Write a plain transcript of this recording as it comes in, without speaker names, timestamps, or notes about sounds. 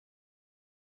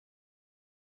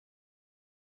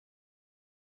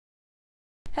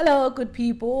Hello, good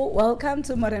people. Welcome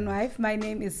to Modern Wife. My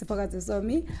name is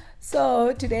Makoti.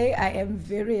 So today I am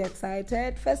very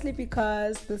excited. Firstly,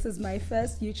 because this is my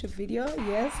first YouTube video.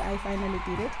 Yes, I finally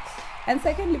did it. And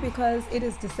secondly, because it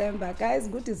is December. Guys,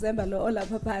 good December.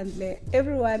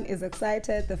 Everyone is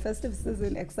excited. The festive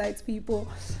season excites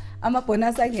people. Some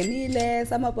bodies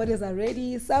are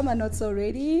ready, some are not so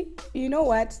ready. You know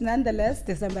what? Nonetheless,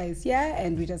 December is here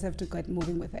and we just have to get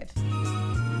moving with it.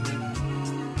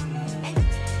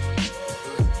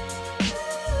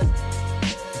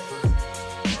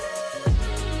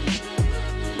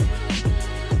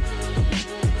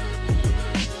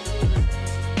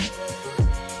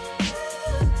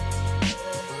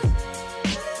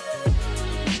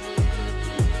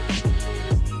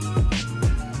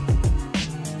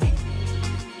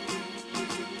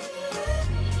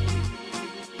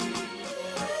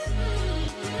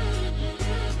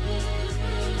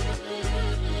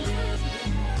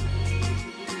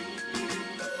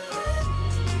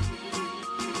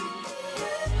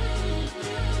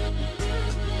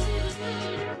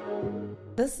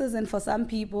 This season for some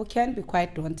people can be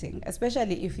quite daunting,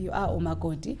 especially if you are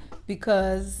Makoti,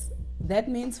 because that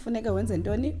means funeka wenze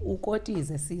ntoni ukoti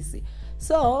is a sisi.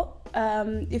 So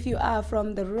if you are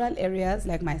from the rural areas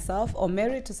like myself, or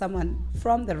married to someone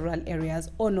from the rural areas,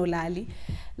 or nolali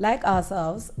like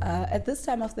ourselves, at this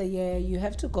time of the year you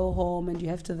have to go home and you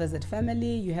have to visit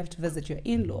family, you have to visit your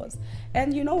in-laws,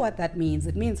 and you know what that means.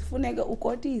 It means funeka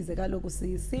ukotize kaloku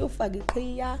sisi ufake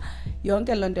iqhiya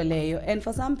yonke lonto leyo, and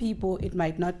for some people it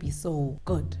might not be so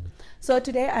good. So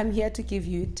today I'm here to give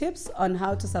you tips on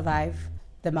how to survive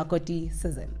the Makoti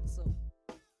season.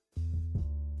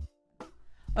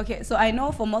 Okay, so I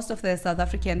know for most of the South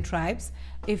African tribes,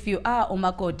 if you are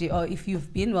Makoti or if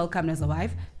you've been welcomed as a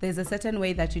wife, there's a certain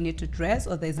way that you need to dress,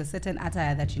 or there's a certain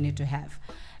attire that you need to have.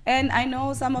 And I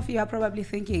know some of you are probably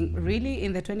thinking, really,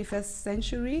 in the 21st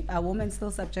century, are women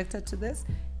still subjected to this?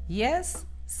 Yes,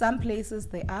 some places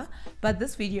they are, but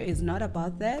this video is not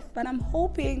about that. But I'm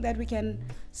hoping that we can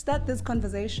start this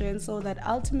conversation so that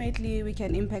ultimately we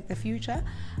can impact the future.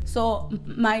 So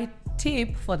my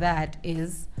tip for that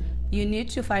is, you need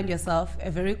to find yourself a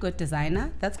very good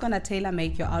designer that's going to tailor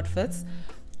make your outfits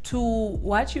to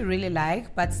what you really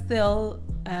like, but still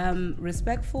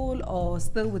respectful or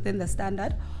still within the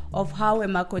standard of how a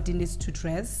Makoti needs to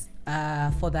dress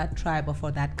for that tribe or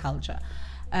for that culture.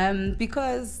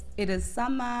 Because it is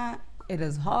summer, it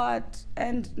is hot,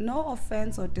 and no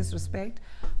offense or disrespect,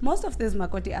 most of these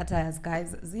Makoti attires,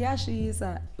 guys,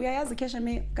 ziyashisa, uyayazi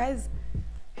kashmir, guys,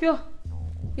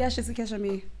 yashisa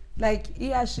kashmir. Like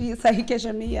iyashisa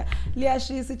ikashmir,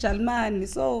 liyashisa jalmani.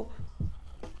 So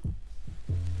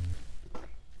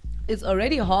it's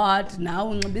already hot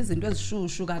now.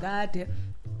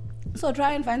 So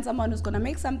try and find someone who's gonna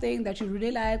make something that you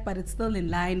really like, but it's still in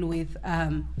line with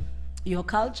your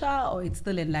culture, or it's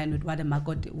still in line with what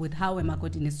with how a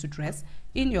Makoti needs to dress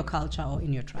in your culture or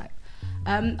in your tribe.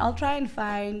 I'll try and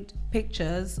find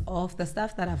pictures of the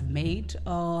stuff that I've made,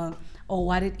 or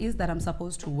what it is that I'm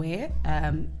supposed to wear.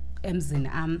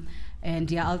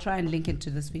 And yeah, I'll try and link it to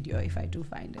this video if I do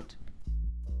find it.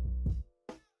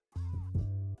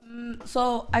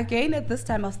 So again, at this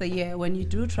time of the year, when you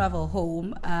do travel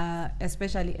home,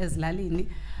 especially as Lalini,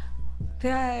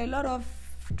 there are a lot of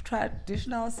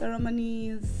traditional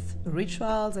ceremonies,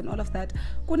 rituals, and all of that.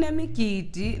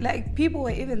 Like, people were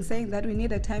even saying that we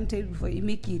need a timetable for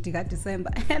imikiti at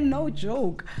December, and no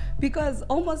joke, because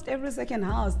almost every second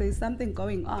house there's something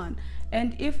going on.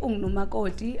 And if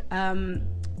Makoti,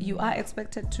 you are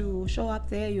expected to show up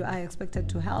there, you are expected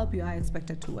to help, you are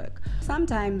expected to work.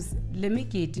 Sometimes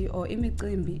lemikiti or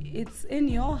imicimbi, it's in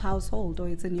your household or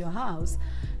it's in your house.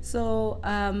 So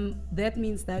that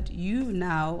means that you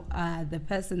now are the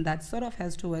person that sort of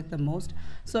has to work the most.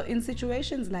 So in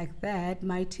situations like that,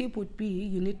 my tip would be,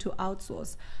 you need to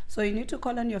outsource. So you need to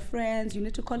call on your friends, you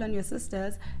need to call on your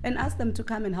sisters and ask them to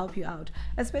come and help you out.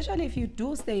 Especially if you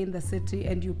do stay in the city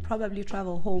and you probably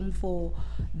travel home for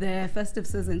the festive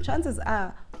season, chances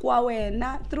are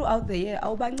throughout the year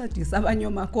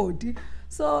Makoti.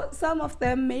 So some of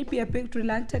them may be a bit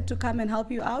reluctant to come and help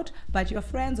you out, but your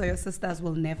friends or your sisters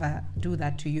will never do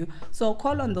that to you. So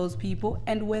call on those people,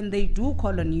 and when they do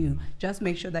call on you, just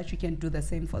make sure that you can do the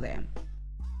same for them.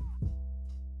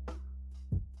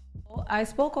 I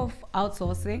spoke of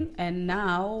outsourcing, and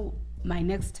now my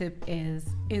next tip is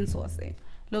insourcing.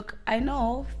 Look, I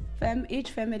know each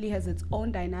family has its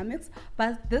own dynamics,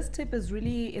 but this tip is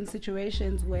really in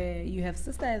situations where you have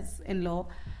sisters-in-law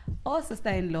or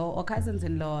sister-in-law or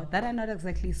cousins-in-law that are not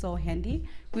exactly so handy.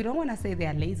 We don't want to say they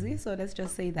are lazy, so let's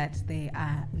just say that they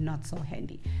are not so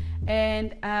handy.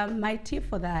 And my tip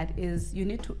for that is you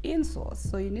need to insource.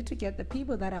 So you need to get the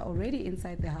people that are already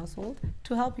inside the household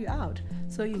to help you out.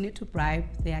 So you need to bribe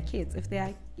their kids. If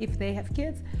they have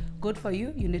kids, good for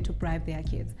you. You need to bribe their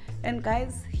kids. And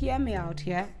guys, hear me out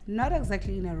here. Not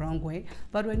exactly in a wrong way,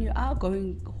 but when you are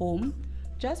going home,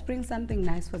 just bring something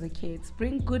nice for the kids.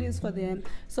 Bring goodies for them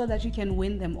so that you can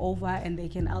win them over and they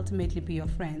can ultimately be your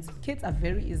friends. Kids are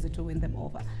very easy to win them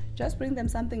over. Just bring them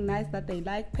something nice that they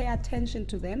like, pay attention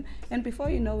to them, and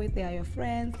before you know it, they are your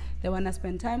friends. They want to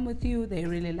spend time with you, they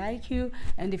really like you,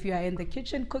 and if you are in the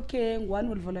kitchen cooking, one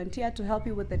will volunteer to help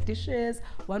you with the dishes,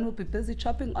 one will be busy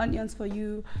chopping onions for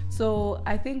you. So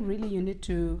I think really you need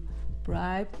to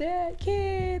bribe their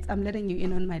kids. I'm letting you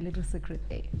in on my little secret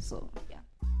there. So yeah.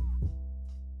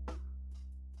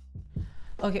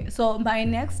 Okay, so my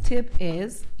next tip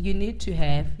is you need to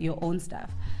have your own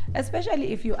stuff,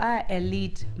 especially if you are a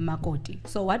lead Makoti.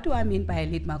 So what do I mean by a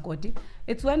lead Makoti?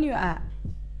 It's when you are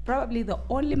probably the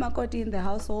only Makoti in the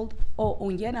household, or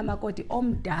ungena Makoti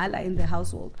omdala in the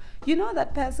household. You know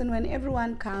that person when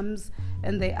everyone comes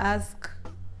and they ask,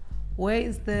 where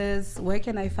is this? Where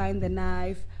can I find the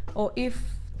knife? Or if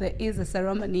there is a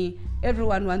ceremony,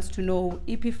 everyone wants to know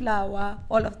ipi flower,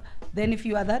 all of. Then if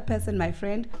you are that person, my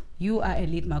friend, you are a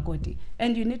lead Makoti,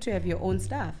 and you need to have your own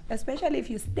staff, especially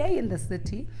if you stay in the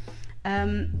city.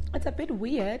 It's a bit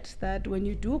weird that when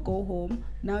you do go home,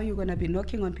 now you're going to be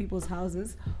knocking on people's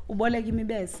houses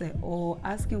or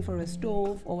asking for a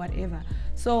stove or whatever.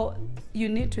 So you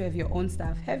need to have your own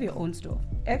staff, have your own stove.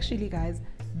 Actually, guys,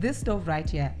 this stove right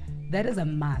here, that is a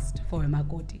must for a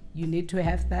Makoti. You need to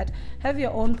have that. Have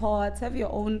your own pots, have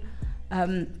your own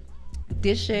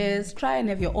dishes, try and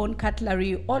have your own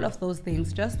cutlery, all of those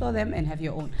things. Just store them and have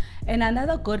your own. And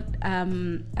another good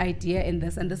idea in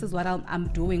this, and this is what I'm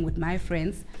doing with my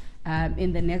friends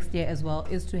in the next year as well,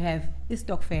 is to have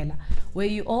istokfela, where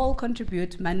you all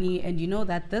contribute money, and you know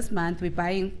that this month we're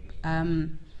buying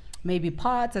maybe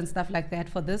pots and stuff like that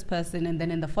for this person, and then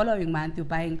in the following month you're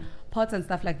buying pots and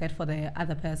stuff like that for the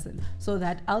other person, so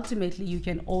that ultimately you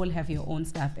can all have your own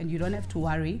stuff and you don't have to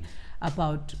worry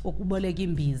about ukuboleka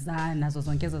imbiza nazo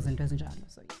zonke ezo zinto ezinjalo.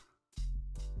 So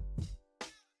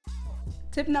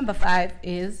tip number 5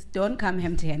 is don't come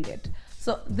empty-handed.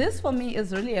 So this for me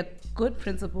is really a good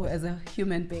principle as a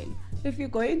human being. If you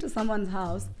go into someone's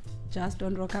house, just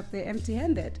don't rock up there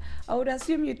empty-handed. I would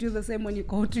assume you do the same when you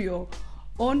go to your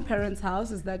own parents'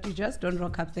 house, is that you just don't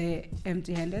rock up there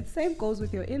empty-handed. Same goes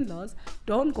with your in-laws.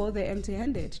 Don't go there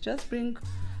empty-handed. Just bring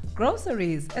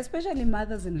groceries, especially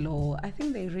mothers-in-law. I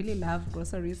think they really love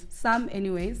groceries, some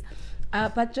anyways.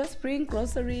 But just bring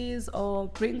groceries or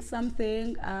bring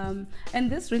something, and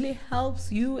this really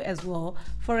helps you as well.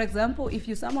 For example, if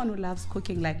you're someone who loves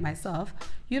cooking like myself,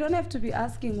 you don't have to be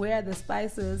asking where are the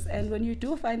spices, and when you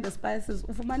do find the spices,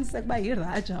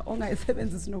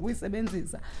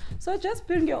 so just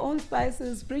bring your own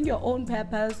spices, bring your own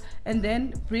peppers, and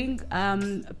then bring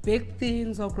big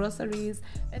things or groceries.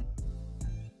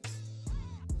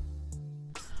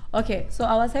 Okay, so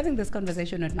I was having this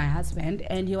conversation with my husband,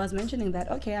 and he was mentioning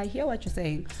that, okay, I hear what you're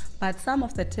saying, but some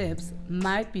of the tips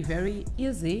might be very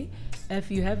easy if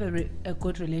you have a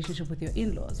good relationship with your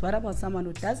in-laws. What about someone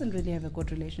who doesn't really have a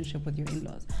good relationship with your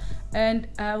in-laws? And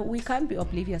we can't be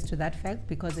oblivious to that fact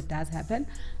because it does happen.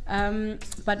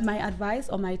 But my advice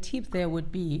or my tip there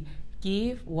would be,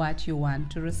 give what you want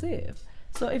to receive.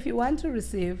 So if you want to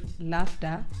receive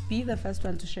laughter, be the first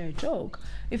one to share a joke.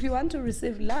 If you want to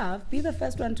receive love, be the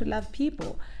first one to love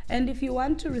people. And if you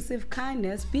want to receive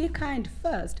kindness, be kind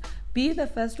first. Be the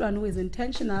first one who is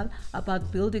intentional about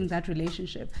building that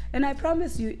relationship. And I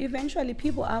promise you, eventually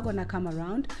people are going to come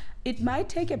around. It might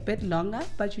take a bit longer,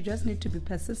 but you just need to be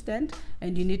persistent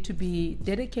and you need to be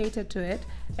dedicated to it.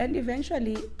 And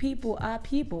eventually people are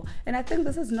people. And I think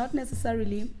this is not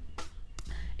necessarily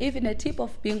even a tip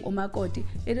of being umakoti.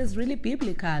 It is really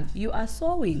biblical. You are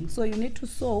sowing, so you need to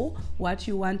sow what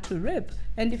you want to reap.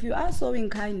 And if you are sowing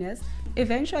kindness,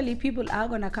 eventually people are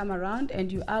going to come around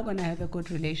and you are going to have a good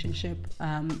relationship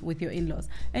with your in-laws.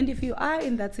 And if you are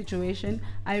in that situation,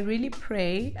 I really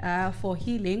pray for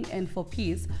healing and for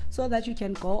peace, so that you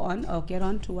can go on or get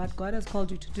on to what God has called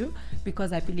you to do,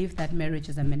 because I believe that marriage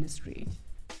is a ministry.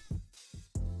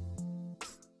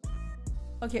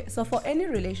 Okay, so for any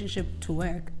relationship to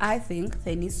work, I think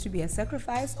there needs to be a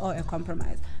sacrifice or a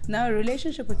compromise. Now, a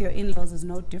relationship with your in-laws is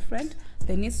no different.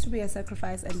 There needs to be a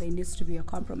sacrifice and there needs to be a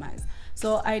compromise.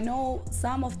 So I know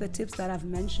some of the tips that I've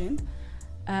mentioned,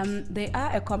 they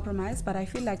are a compromise, but I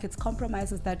feel like it's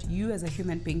compromises that you as a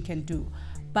human being can do.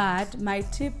 But my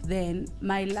tip then,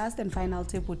 my last and final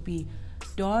tip would be,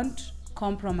 don't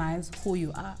compromise who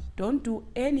you are. Don't do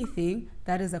anything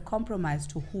that is a compromise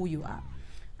to who you are.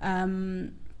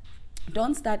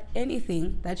 Don't start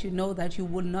anything that you know that you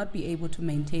will not be able to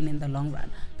maintain in the long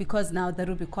run, because now that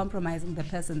will be compromising the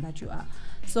person that you are.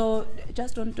 So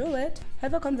just don't do it.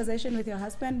 Have a conversation with your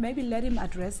husband, maybe let him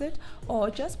address it,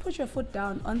 or just put your foot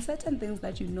down on certain things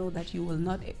that you know that you will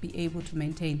not be able to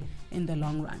maintain in the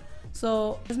long run.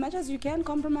 So as much as you can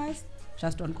compromise,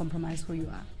 just don't compromise who you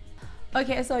are.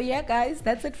 Okay, so yeah guys,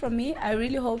 that's it from me. I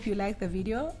really hope you liked the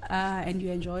video and you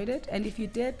enjoyed it, and if you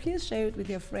did, please share it with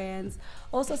your friends.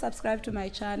 Also subscribe to my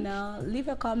channel, leave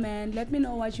a comment, let me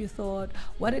know what you thought,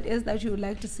 what it is that you would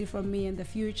like to see from me in the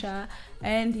future.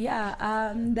 And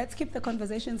yeah, let's keep the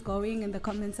conversations going in the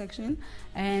comment section,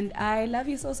 and I love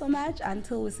you so much.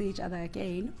 Until we see each other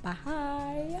again,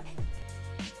 bye.